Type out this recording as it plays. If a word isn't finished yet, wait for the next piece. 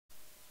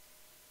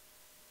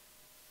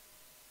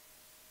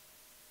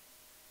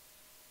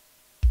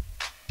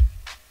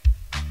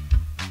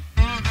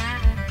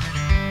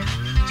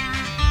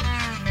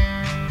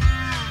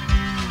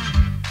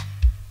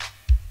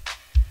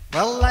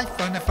Well, life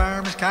on the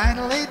farm is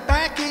kinda laid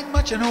back. Ain't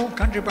much an old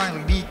country boy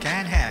like me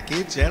can hack.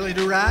 It's early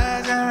to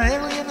rise and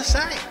early in the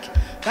sack.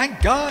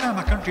 Thank God I'm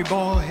a country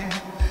boy.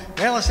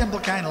 Well, a simple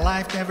kind of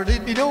life never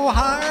did me no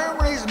harm.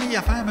 Raised me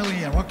a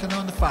family and working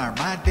on the farm.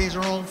 My days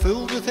are all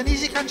filled with an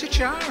easy country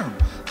charm.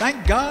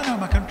 Thank God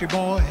I'm a country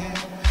boy.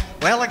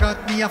 Well, I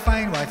got me a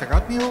fine wife, I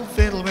got me old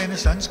fiddle. When the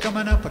sun's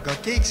coming up, I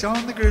got cakes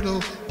on the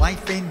griddle.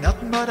 Life ain't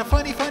nothing but a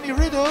funny, funny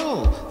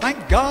riddle.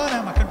 Thank God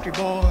I'm a country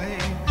boy.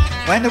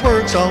 When the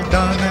work's all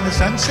done and the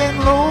sun's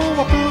setting low,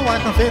 I pull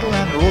out my fiddle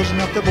and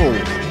rosin up the bow.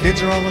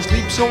 Kids are all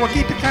asleep, so I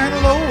keep it kinda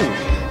low.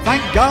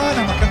 Thank God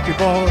I'm a country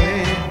boy.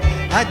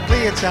 I'd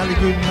play it Sally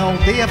Gooden all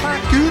day if I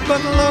could,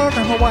 but Lord,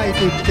 and my wife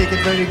would take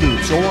it very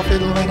good. So I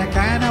fiddle when I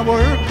can, I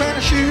work when I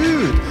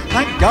should.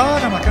 Thank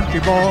God I'm a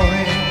country boy.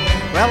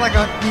 Well, I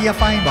got me a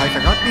fine wife,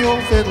 I got me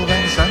old fiddle.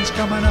 When the sun's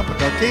coming up, I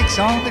got cakes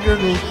on the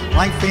griddle.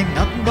 Life ain't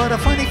nothing but a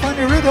funny,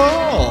 funny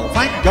riddle.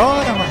 Thank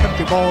God I'm a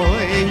country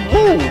boy.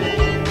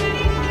 Woo!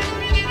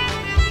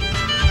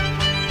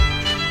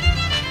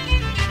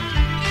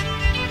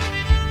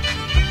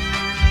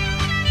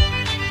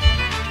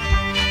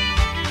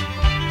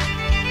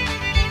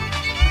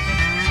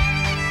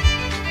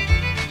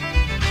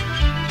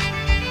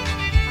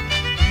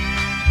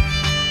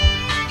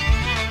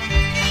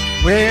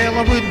 Well,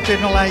 I wouldn't trade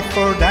my life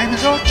for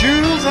diamonds or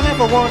jewels. I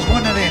never was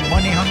one of them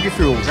money-hungry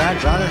fools. I'd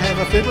rather have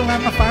a fiddle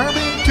and my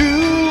farming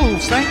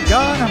tools. Thank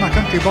God I'm a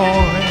country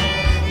boy.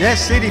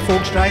 Yes, city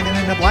folks driving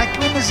in a black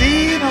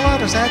limousine. A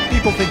lot of sad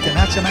people thinking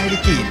that's a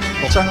mighty keen.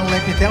 Well, son,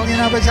 let me tell you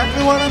now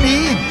exactly what I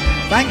mean.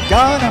 Thank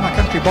God I'm a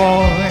country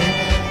boy.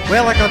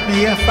 Well, I got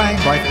me a fine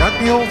wife, got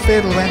me old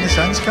fiddle. When the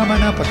sun's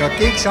coming up, I got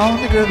cakes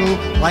on the griddle.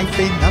 Life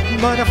ain't nothing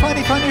but a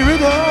funny, funny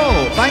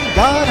riddle. Thank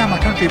God I'm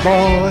a country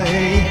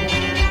boy.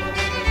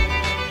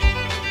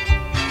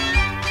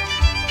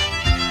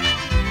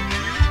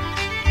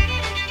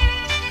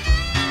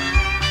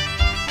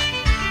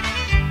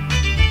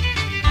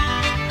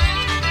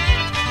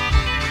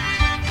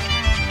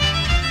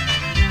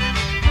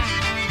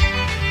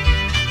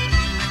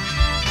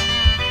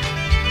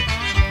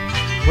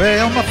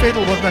 Well, my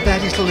fiddle was my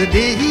daddy's till the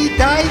day he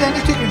died, and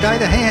he took me by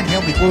the hand,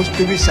 held me close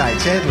to his side,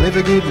 said, live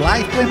a good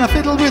life, play my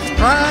fiddle with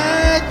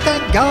pride.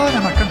 Thank God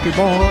I'm a country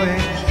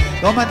boy.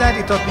 Though my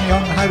daddy taught me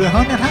young how to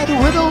hunt and how to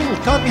whittle,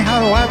 taught me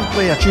how I would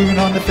play a tune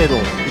on the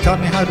fiddle. He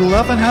taught me how to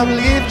love and how to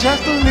live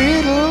just a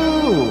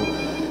little.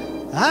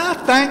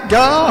 Thank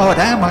God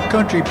I'm a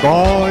country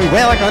boy.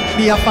 Well, I got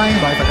me a fine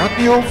wife, I got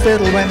me old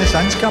fiddle. When the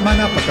sun's coming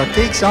up, I got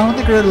cakes on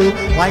the griddle.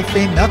 Life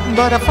ain't nothing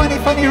but a funny,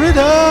 funny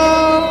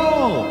riddle.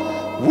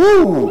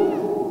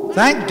 Woo!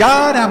 Thank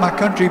God I'm a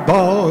country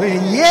boy,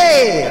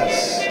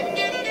 yes!